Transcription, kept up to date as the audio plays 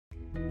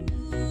Hello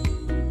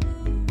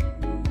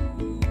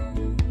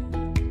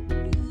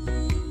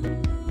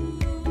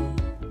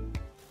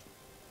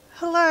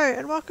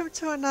and welcome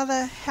to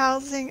another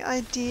housing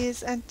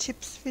ideas and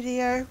tips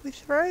video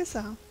with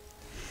Rosa.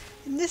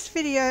 In this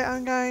video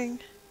I'm going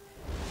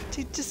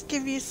to just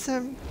give you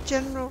some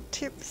general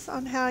tips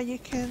on how you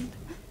can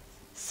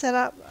set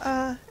up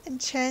a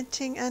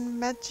enchanting and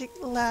magic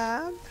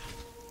lab.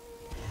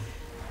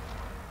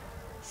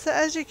 So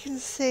as you can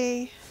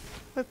see,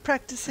 we're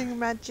practicing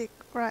magic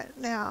right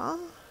now,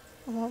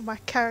 well my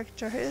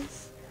character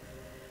is.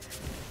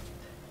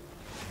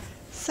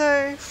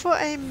 So for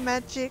a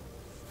magic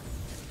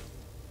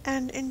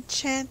and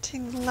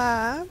enchanting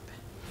lab,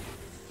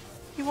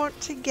 you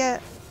want to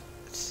get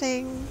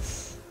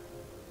things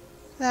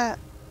that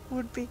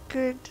would be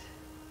good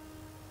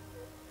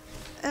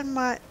and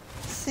might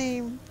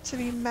seem to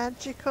be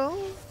magical.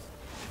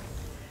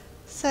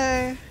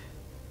 So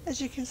as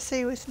you can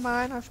see with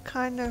mine, I've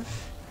kind of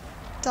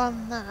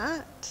done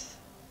that.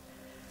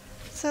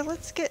 So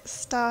let's get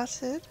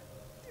started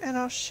and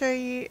I'll show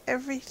you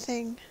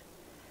everything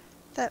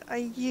that I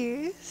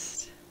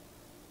used,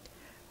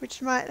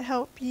 which might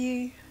help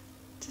you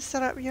to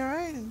set up your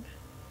own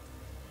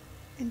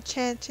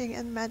enchanting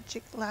and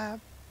magic lab.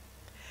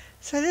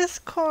 So this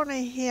corner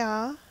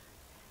here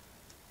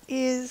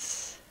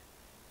is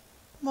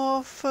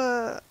more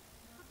for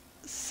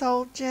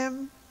soul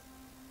gem,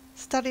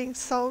 studying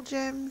soul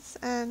gems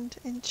and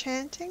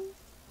enchanting.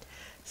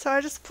 So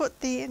I just put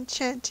the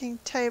enchanting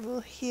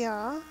table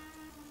here,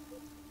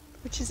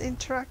 which is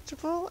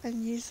interactable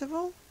and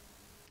usable.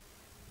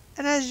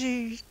 And as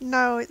you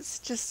know, it's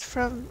just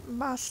from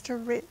Master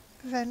Writ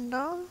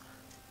vendor.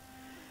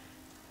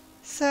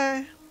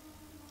 So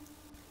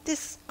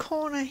this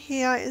corner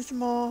here is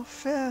more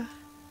for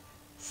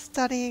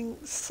studying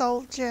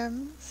soul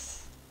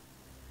gems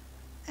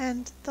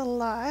and the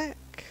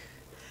like.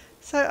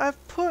 So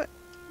I've put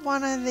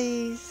one of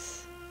these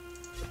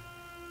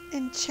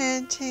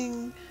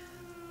enchanting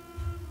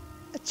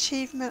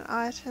achievement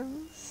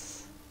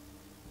items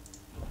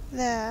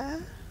there.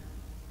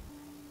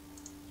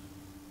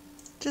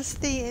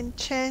 Just the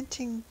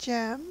enchanting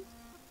gem,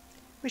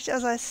 which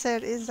as I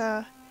said is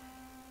a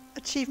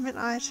achievement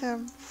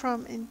item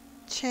from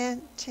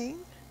Enchanting,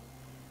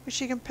 which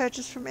you can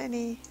purchase from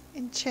any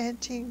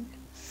enchanting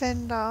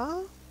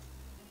vendor.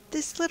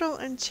 This little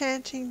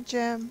enchanting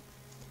gem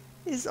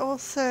is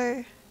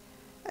also,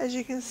 as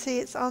you can see,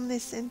 it's on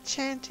this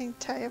enchanting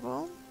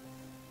table,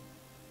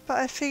 but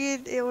I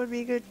figured it would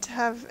be good to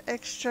have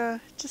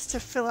extra just to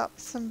fill up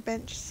some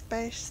bench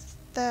space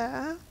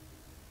there.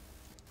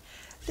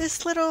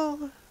 This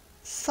little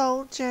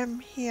soul gem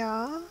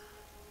here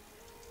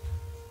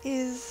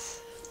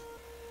is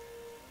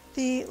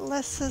the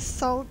Lesser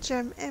Soul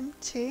Gem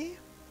Empty.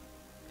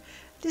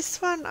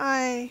 This one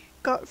I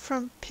got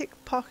from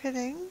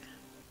pickpocketing.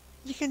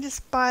 You can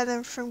just buy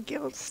them from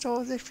guild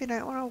stores if you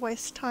don't want to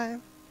waste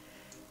time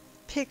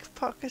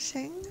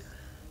pickpocketing.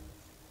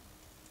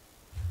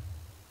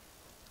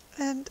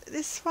 And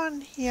this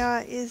one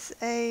here is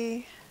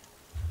a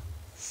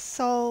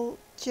soul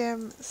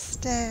gem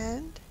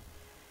stand.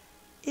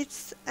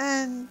 It's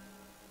an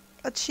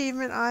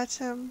achievement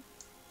item.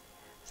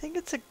 I think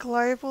it's a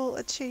global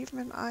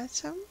achievement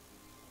item.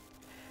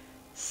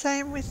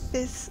 Same with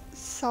this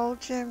soul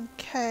gem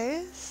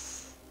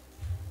case,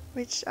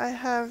 which I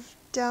have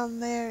down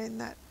there in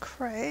that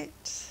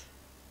crate,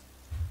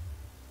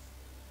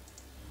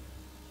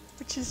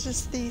 which is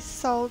just the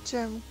soul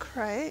gem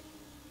crate.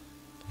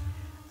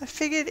 I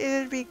figured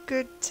it would be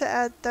good to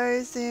add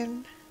those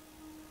in,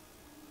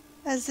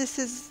 as this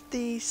is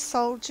the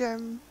soul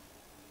gem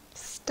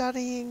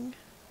studying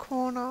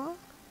corner.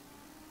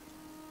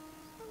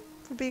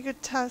 Would be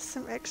good to have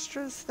some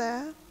extras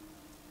there.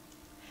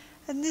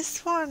 And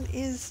this one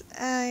is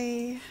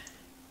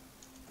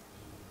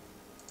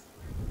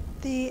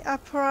the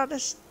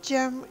apparatus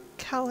gem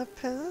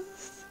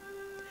calipers.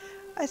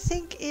 I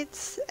think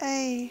it's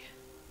a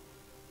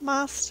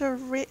Master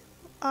Writ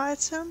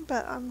item,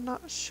 but I'm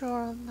not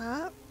sure on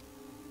that.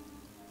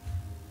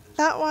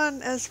 That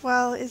one as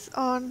well is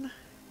on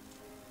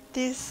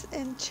this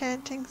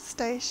enchanting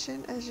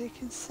station, as you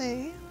can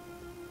see.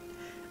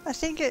 I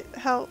think it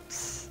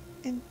helps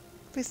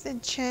with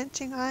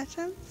enchanting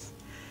items,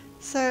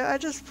 so I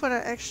just put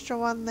an extra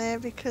one there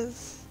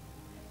because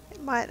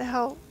it might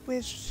help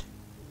with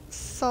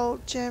soul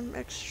gem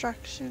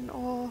extraction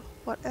or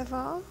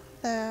whatever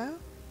there.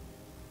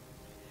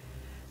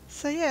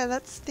 So yeah,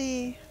 that's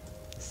the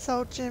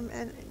soul gem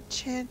and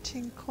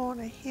enchanting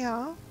corner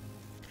here.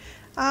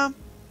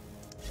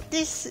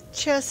 This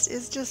chest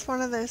is just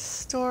one of those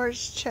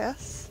storage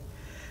chests.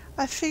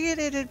 I figured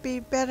it'd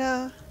be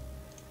better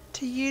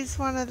to use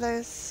one of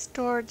those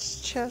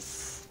storage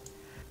chests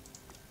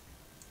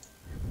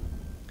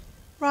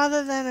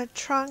rather than a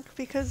trunk,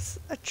 because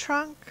a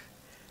trunk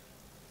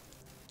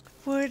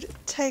would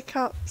take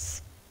up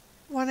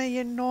one of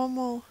your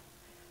normal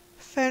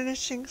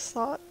furnishing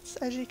slots.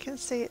 As you can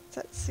see, it's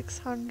at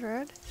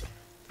 600.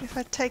 If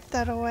I take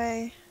that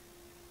away,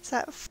 it's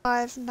at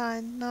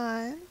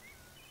 599.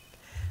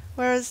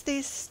 whereas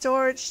these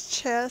storage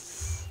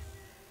chests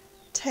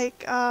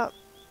take up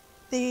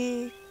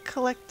the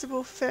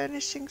collectible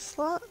furnishing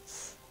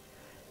slots,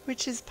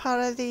 which is part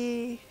of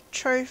the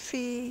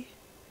trophy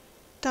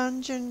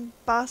dungeon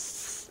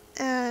busts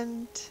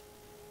and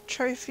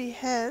trophy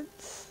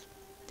heads.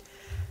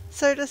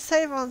 So to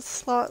save on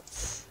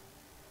slots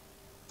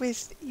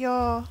with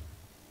your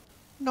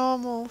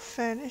normal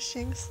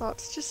furnishing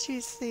slots, just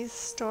use these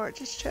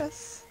storage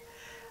chests.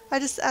 I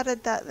just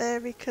added that there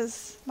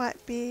because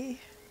might be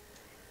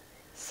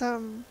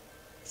some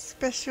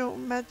special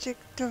magic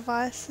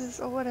devices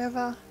or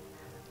whatever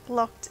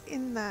locked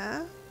in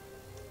there.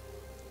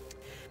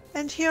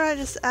 And here I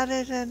just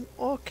added an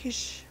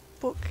orcish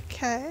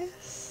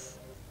bookcase,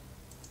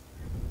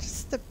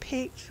 just the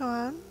peaked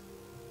one,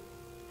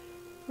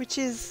 which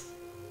is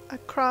a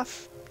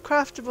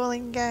craftable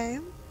in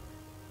game.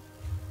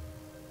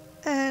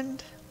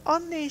 And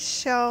on these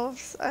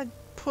shelves I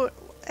put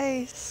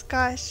a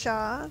sky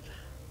shard,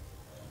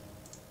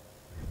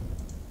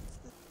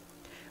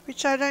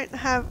 which I don't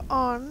have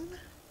on,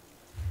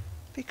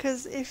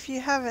 because if you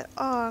have it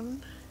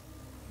on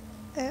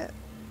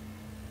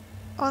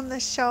the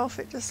shelf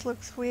it just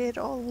looks weird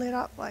all lit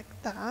up like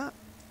that.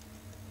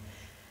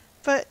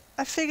 But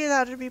I figured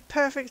that would be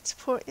perfect to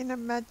put in a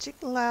magic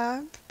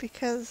lab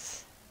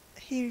because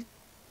he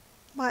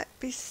might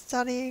be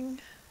studying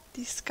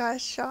the sky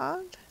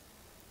shard.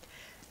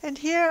 And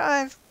here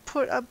I've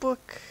put a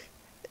book,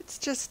 it's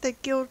just the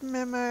guild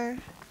memo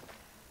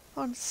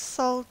on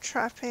soul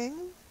trapping,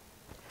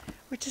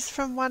 which is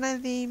from one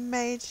of the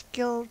Mage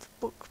Guild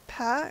book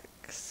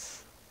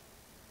packs.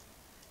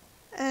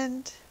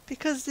 And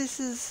because this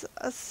is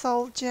a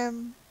soul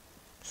gem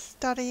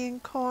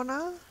studying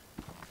corner,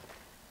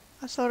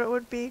 I thought it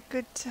would be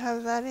good to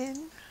have that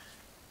in,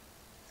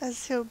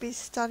 as he'll be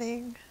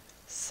studying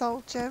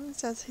soul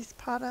gems as he's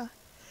part of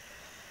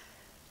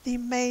the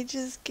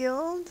Mages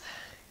Guild,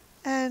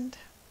 and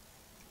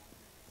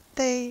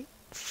they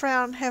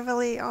frown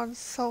heavily on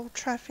soul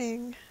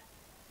trapping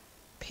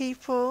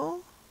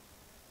people,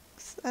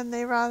 and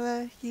they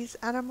rather use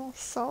animal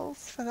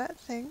souls for that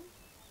thing.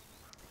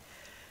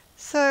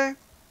 So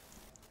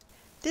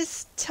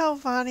this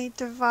Telvanni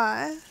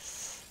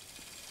device,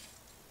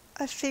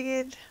 I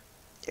figured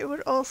it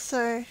would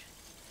also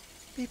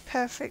be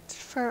perfect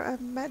for a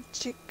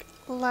magic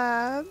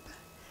lab,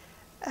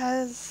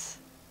 as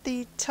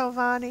the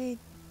Telvanni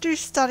do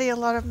study a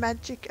lot of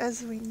magic,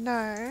 as we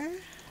know.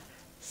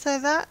 So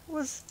that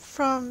was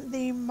from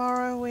the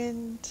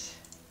Morrowind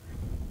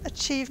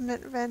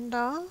achievement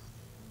vendor.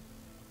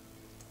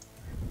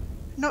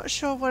 Not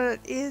sure what it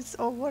is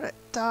or what it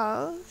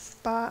does,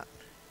 but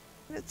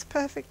it's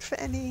perfect for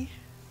any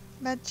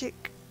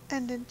magic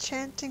and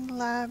enchanting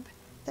lab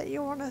that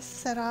you want to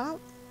set up.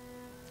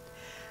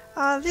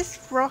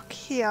 This rock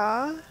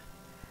here,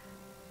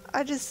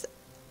 I just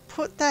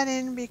put that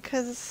in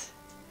because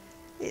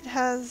it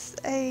has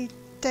a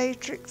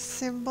Daedric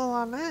symbol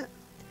on it,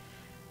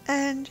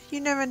 and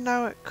you never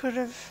know, it could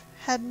have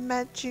had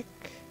magic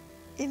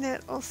in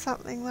it or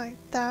something like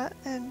that,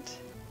 and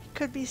you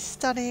could be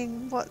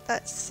studying what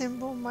that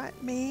symbol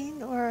might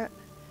mean, or it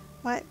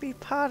might be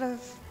part of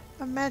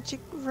a magic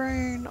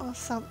rune or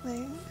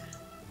something.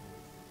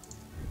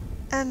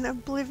 An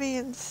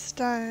Oblivion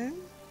Stone,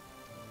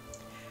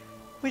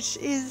 which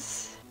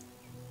is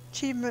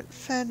achievement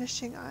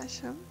furnishing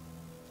item.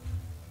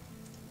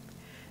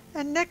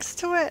 And next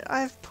to it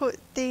I've put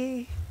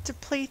the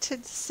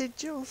depleted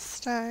sigil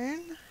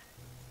stone,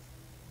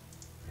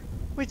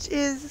 which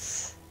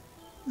is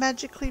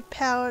magically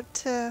powered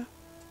to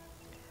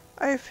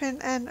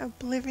open an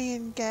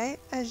Oblivion gate,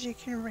 as you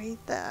can read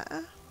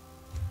there.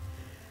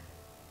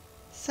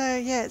 So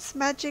yeah, its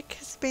magic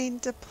has been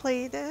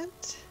depleted,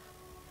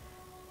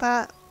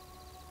 but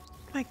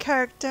my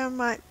character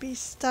might be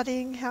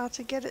studying how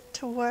to get it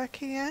to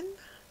work again.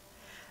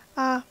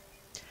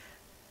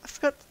 I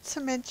forgot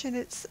to mention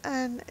it's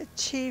an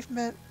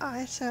achievement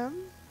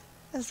item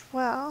as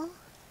well.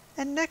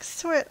 And next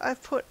to it I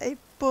put a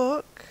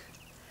book,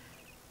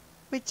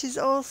 which is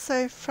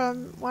also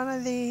from one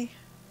of the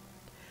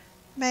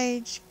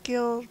Mage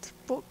Guild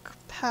book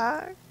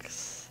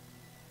packs,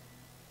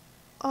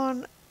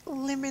 on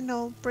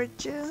liminal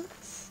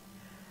bridges.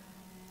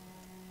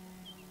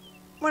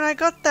 When I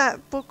got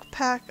that book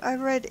pack, I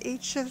read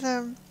each of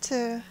them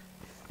to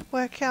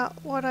work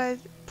out what I'd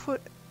put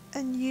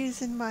and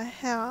use in my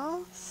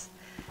house,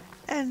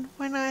 and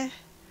when I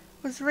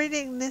was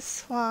reading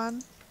this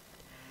one,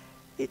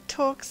 it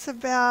talks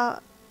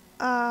about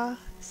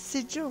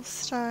sigil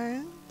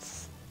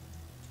stones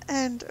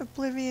and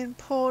Oblivion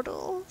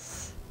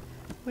portals,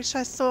 which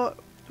I thought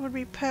would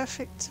be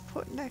perfect to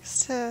put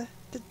next to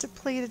the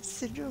depleted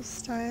sigil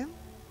stone,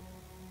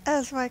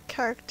 as my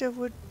character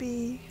would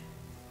be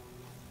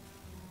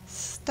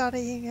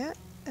studying it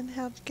and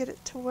how to get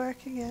it to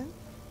work again.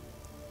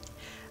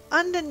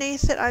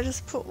 Underneath it I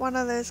just put one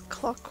of those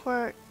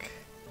clockwork,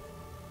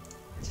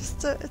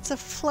 it's a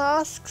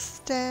flask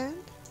stand.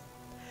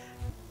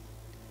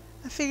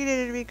 I figured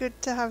it'd be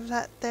good to have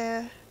that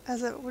there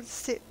as it would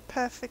sit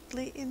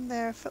perfectly in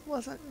there if it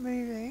wasn't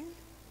moving.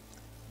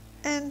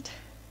 And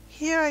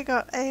here I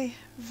got a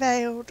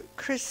veiled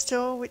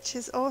crystal, which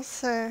is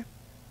also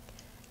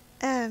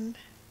an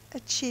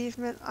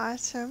achievement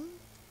item,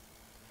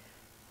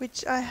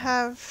 which I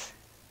have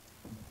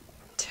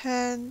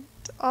turned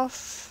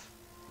off,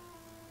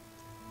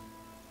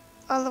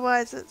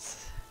 otherwise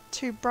it's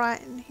too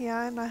bright in here,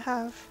 and I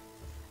have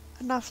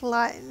enough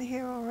light in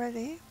here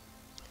already.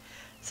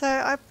 So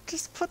I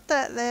just put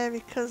that there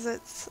because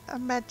it's a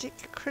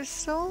magic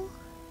crystal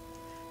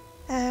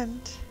and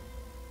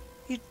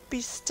you'd be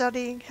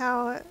studying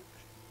how it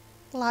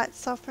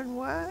lights up and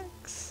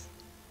works.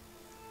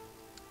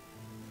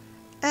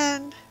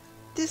 And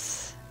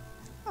this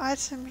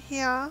item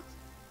here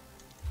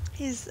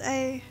is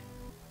it's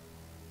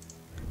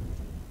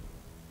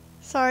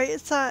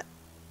a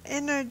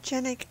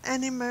energetic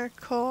animo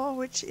core,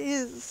 which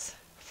is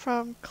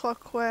from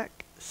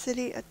Clockwork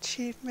City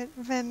Achievement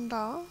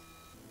Vendor.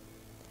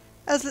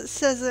 As it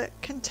says, it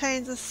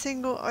contains a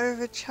single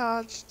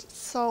overcharged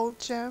soul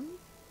gem,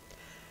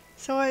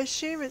 so I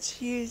assume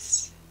it's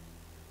used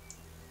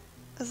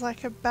as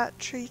like a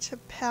battery to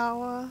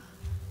power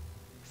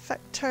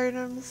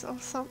factotums or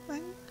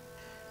something.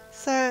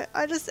 So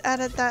I just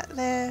added that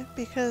there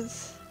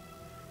because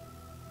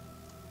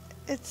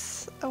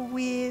it's a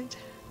weird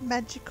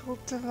magical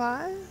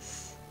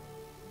device,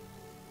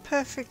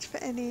 perfect for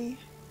any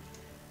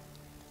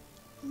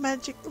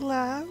magic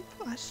lab,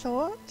 I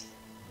thought.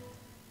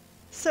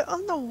 So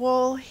on the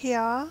wall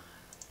here,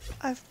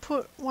 I've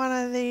put one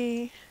of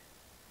the,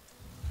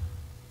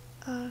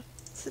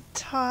 it's a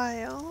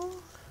tile.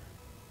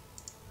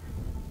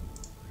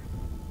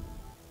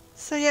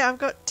 So yeah,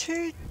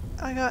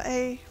 I got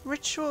a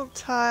ritual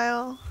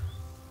tile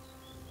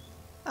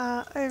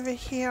over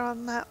here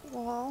on that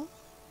wall,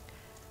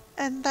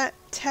 and that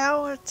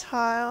tower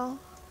tile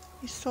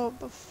you saw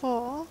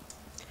before,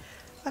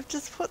 I've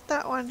just put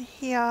that one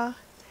here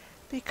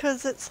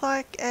because it's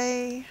like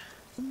a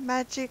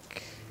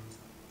magic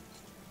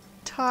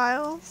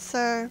tile,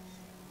 so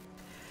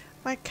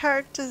my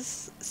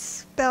characters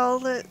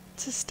spelled it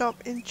to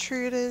stop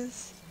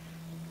intruders,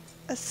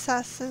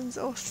 assassins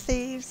or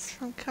thieves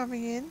from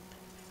coming in,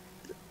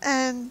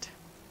 and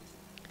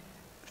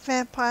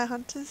vampire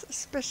hunters,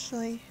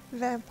 especially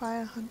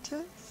vampire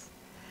hunters.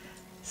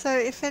 So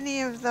if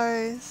any of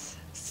those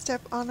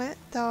step on it,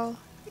 they'll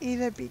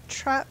either be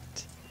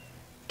trapped,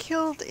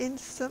 killed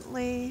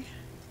instantly,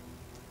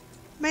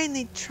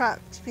 mainly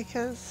trapped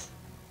because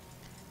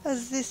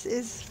as this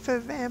is for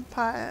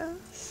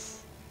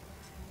vampires,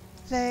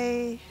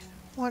 they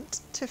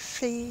want to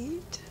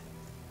feed,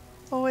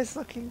 always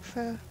looking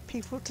for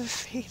people to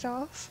feed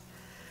off.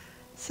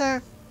 So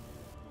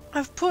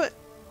I've put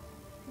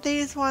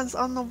these ones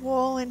on the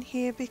wall in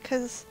here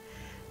because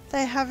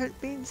they haven't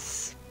been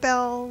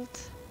spelled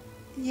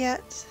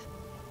yet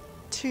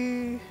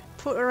to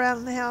put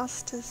around the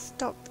house to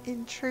stop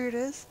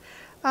intruders.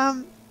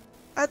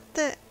 At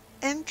the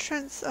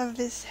entrance of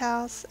this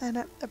house and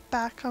at the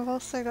back I've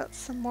also got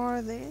some more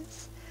of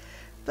these,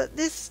 but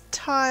this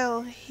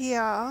tile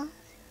here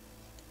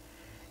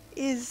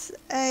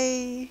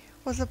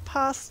was a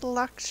past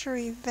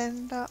luxury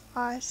vendor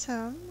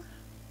item.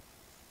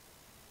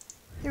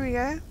 Here we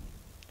go.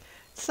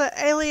 So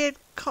Alien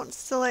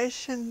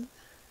Constellation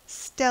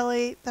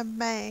Stelly the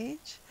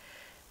Mage,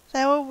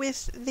 they were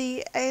with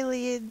the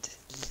Alien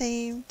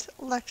themed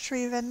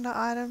luxury vendor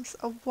items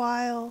a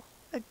while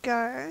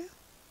ago.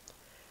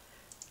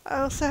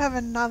 I also have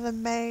another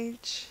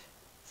mage,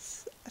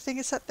 I think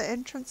it's at the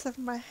entrance of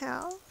my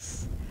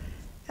house,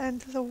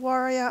 and the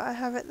warrior I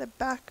have at the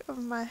back of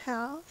my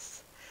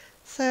house.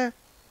 So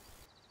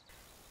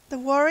the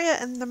warrior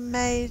and the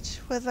mage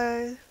were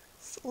those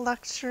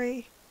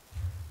luxury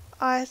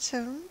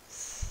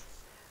items,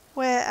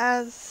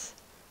 whereas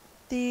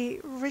the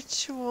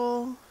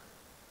ritual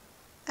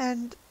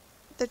and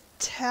the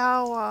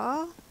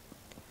tower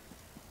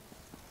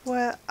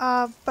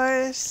are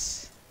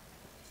both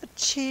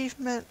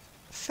achievement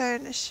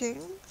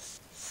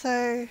furnishings,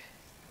 so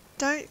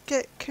don't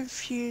get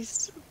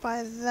confused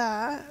by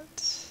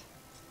that.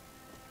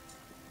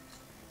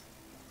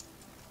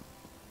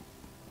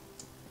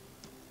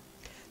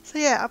 So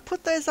yeah, I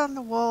put those on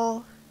the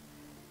wall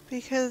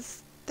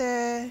because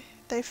they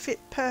fit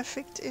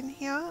perfect in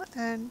here,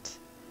 and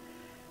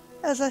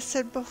as I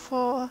said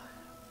before,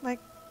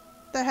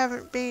 they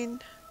haven't been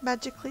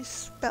magically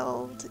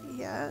spelled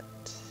yet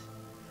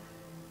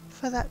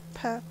for that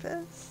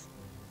purpose.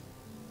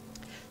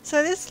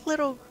 So this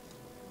little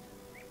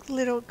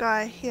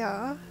guy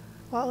here,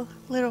 well,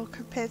 little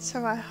compared to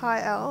my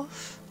high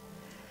elf,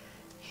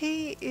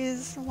 he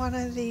is one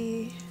of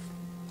the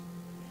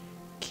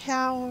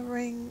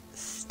cowering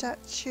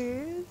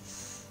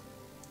statues.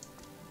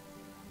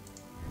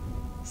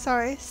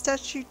 Sorry,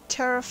 statue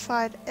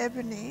terrified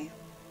ebony.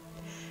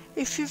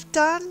 If you've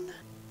done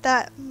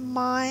that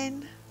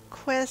mine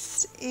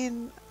quest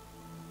in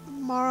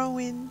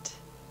Morrowind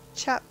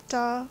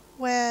chapter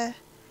where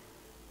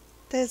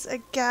there's a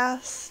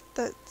gas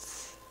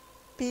that's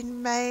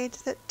been made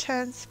that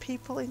turns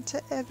people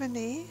into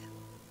ebony.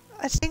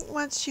 I think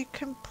once you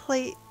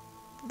complete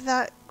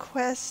that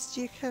quest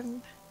you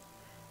can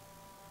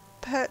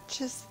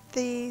purchase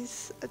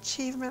these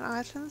achievement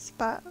items,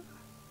 but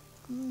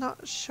I'm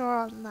not sure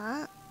on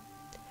that.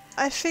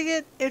 I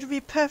figured it would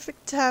be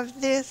perfect to have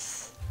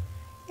this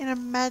in a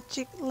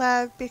magic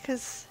lab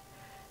because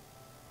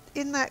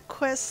in that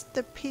quest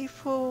the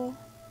people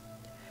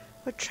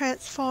were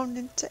transformed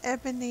into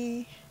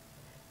ebony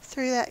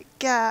through that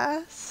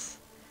gas,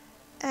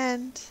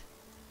 and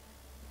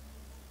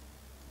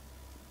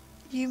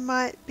you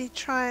might be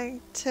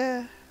trying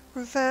to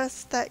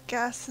reverse that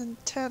gas and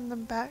turn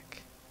them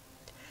back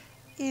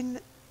into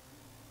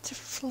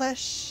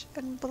flesh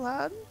and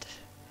blood.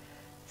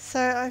 So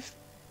at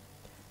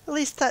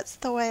least that's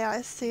the way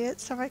I see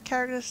it. So my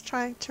character's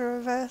trying to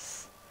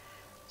reverse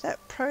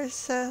that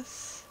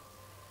process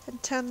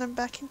and turn them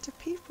back into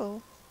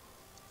people.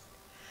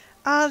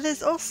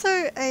 There's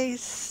also a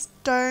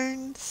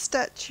stone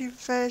statue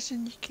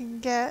version you can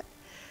get,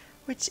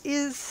 which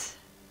is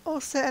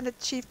also an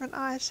achievement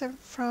item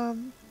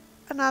from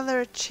another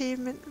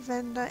achievement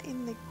vendor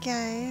in the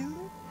game.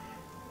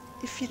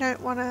 If you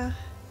don't want to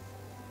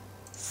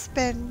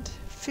spend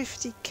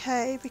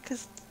 50k,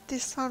 because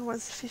this one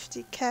was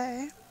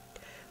 50k,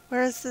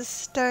 whereas the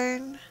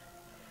stone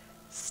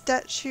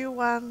statue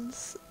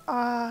ones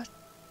are,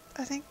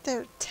 I think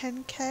they're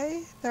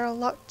 10k, they're a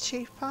lot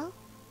cheaper.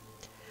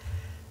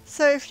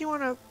 So if you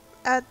want to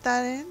add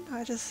that in,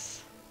 I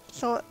just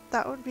thought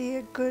that would be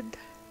a good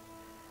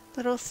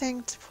little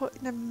thing to put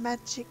in a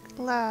magic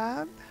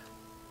lab.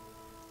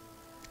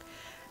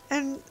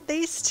 And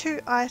these two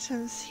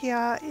items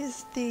here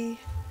is the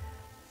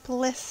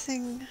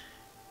blessing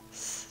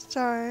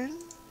stone.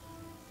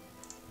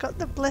 Got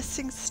the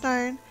blessing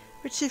stone,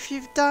 which if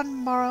you've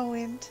done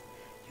Morrowind,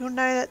 you'll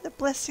know that the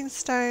blessing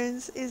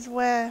stones is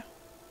where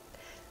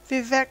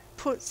Vivek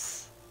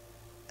puts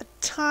a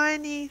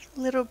tiny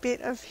little bit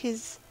of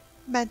his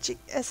magic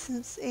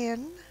essence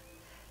in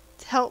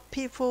to help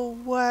people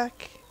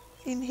work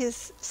in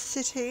his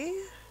city.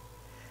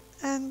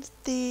 And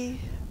the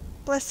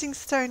blessing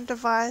stone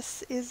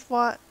device is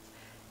what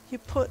you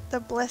put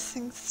the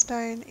blessing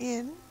stone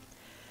in.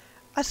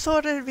 I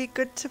thought it would be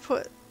good to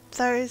put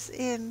those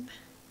in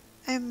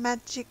a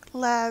magic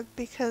lab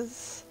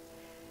because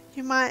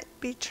you might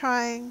be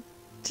trying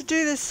to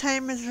do the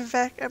same as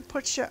Vivek and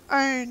put your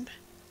own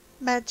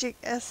magic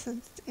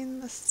essence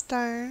in the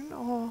stone,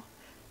 or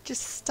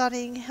just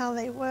studying how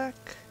they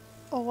work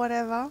or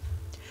whatever.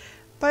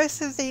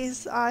 Both of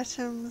these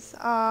items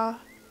are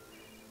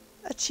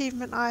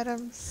achievement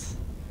items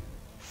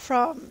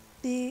from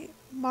the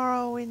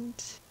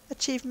Morrowind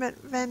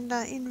achievement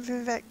vendor in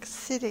Vivek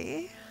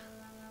City.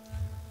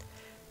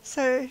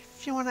 So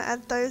if you want to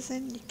add those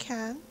in, you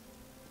can.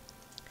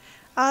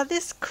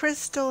 This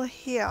crystal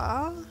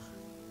here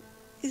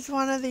is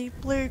one of the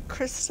blue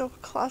crystal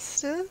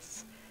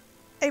clusters.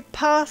 A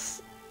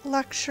past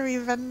luxury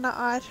vendor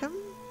item.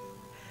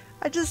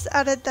 I just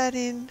added that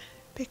in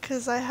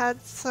because I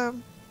had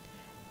some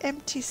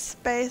empty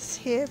space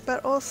here,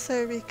 but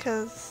also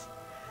because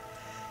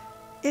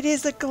it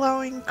is a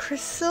glowing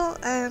crystal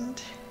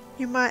and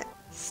you might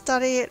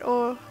study it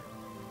or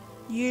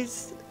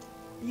use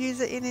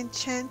it in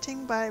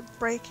enchanting by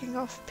breaking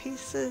off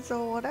pieces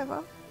or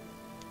whatever.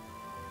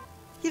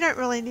 You don't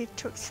really need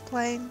to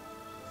explain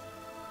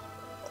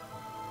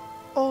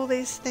all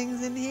these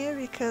things in here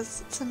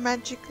because it's a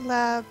magic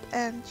lab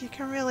and you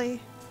can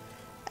really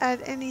add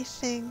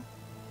anything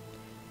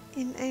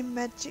in a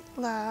magic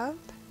lab.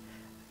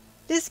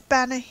 This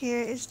banner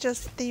here is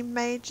just the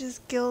Mages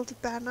Guild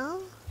banner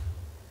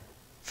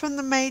from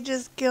the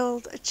Mages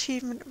Guild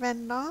achievement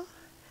vendor.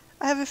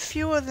 I have a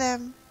few of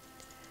them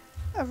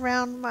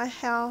around my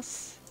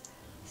house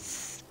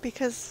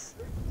because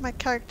my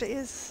character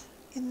is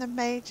in the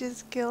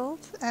Mages Guild,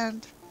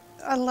 and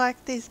I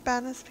like these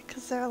banners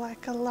because they're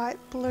like a light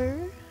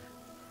blue,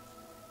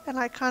 and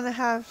I kind of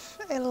have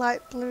a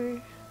light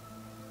blue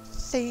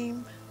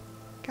theme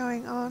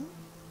going on.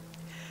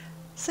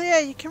 So yeah,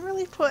 you can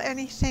really put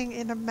anything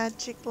in a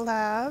magic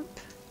lab.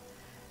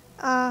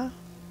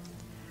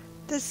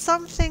 There's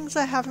some things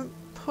I haven't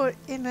put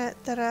in it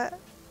that are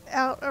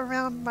out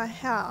around my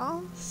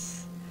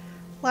house,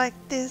 like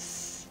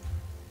this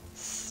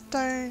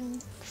stone,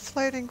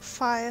 floating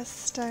fire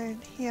stone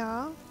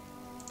here.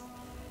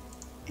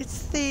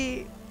 It's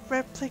the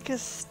replica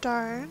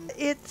stone.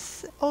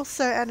 It's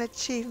also an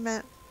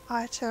achievement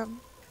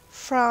item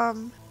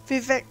from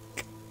Vivek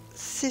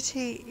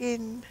City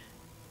in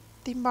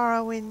the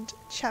Morrowind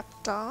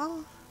chapter.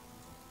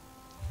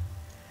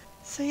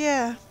 So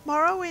yeah,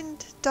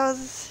 Morrowind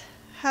does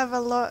have a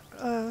lot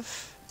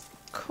of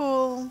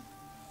cool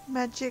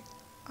magic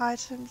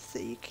items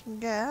that you can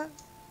get.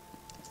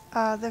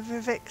 The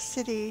Vivek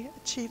City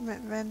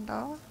achievement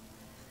vendor.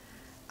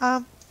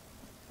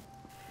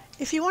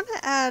 If you want to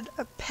add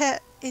a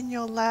pet in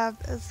your lab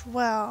as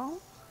well,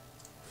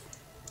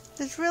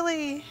 there's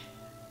really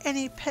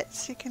any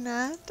pets you can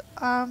add.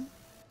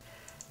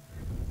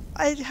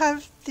 I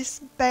have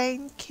this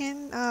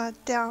Banekin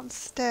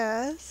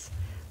downstairs,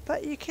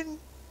 but you can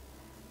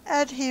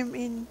add him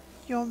in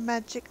your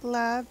magic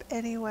lab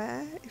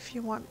anywhere if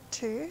you want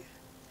to.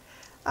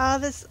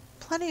 There's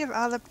plenty of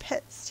other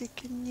pets you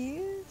can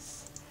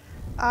use.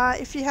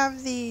 If you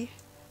have the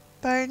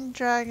Bone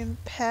Dragon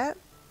pet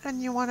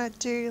and you want to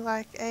do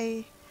like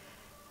a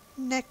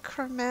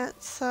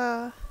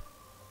necromancer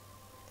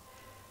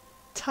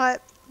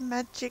type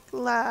magic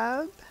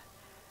lab,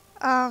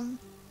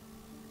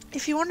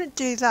 if you want to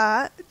do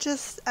that,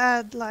 just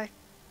add like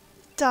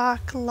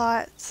dark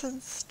lights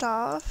and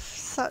stuff,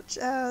 such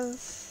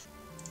as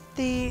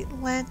the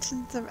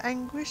Lanterns of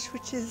Anguish,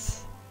 which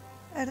is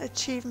an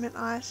achievement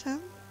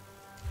item,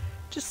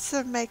 just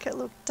to make it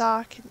look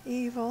dark and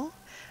evil.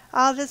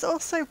 There's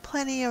also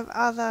plenty of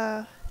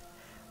other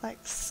like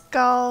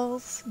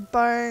skulls,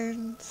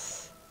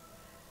 bones,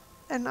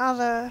 and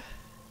other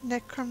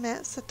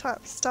necromancer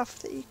type stuff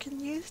that you can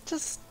use.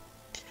 Just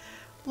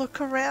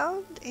look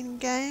around in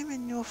game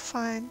and you'll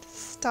find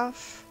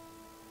stuff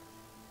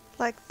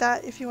like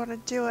that if you want to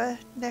do a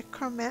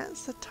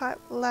necromancer type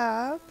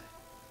lab.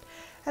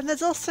 And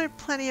there's also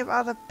plenty of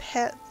other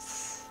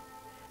pets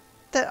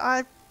that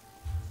I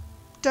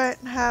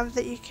don't have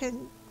that you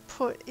can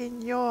put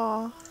in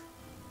your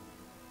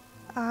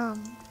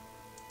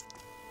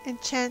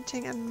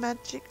enchanting and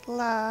magic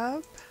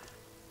lab.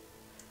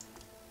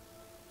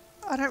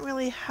 I don't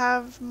really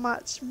have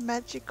much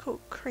magical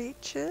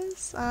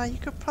creatures. You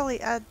could probably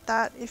add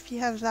that if you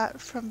have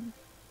that from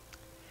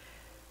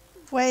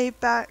way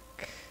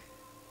back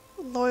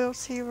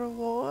loyalty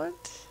reward.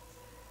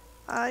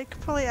 You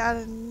could probably add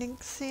a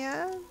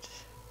Nixiad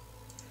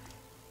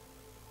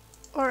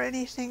or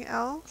anything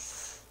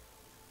else.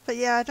 But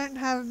yeah, I don't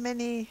have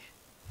many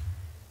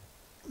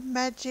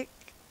magic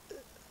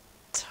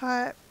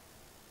type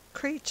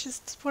creatures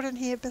to put in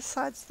here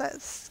besides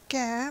that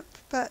scamp,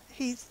 but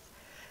he's,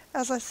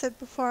 as I said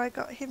before, I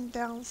got him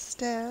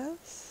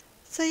downstairs.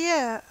 So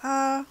yeah,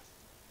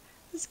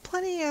 there's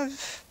plenty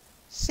of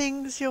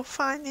things you'll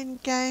find in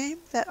game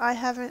that I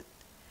haven't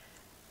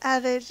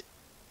added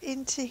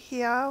into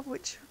here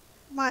which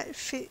might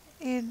fit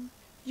in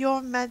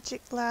your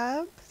magic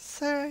lab.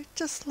 So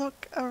just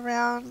look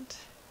around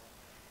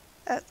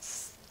at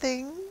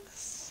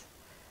things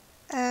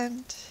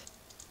and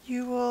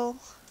you will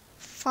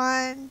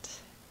find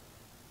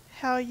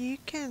how you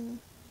can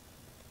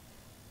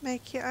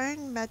make your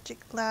own magic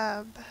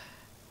lab.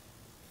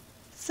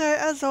 So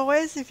as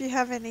always, if you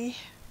have any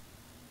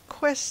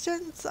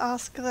questions,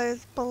 ask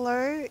those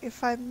below.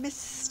 If I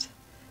missed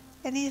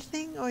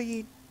anything or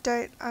you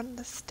don't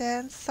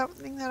understand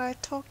something that I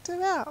talked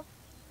about,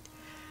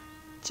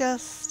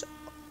 just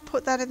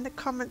put that in the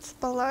comments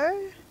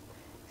below.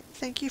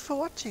 Thank you for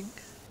watching.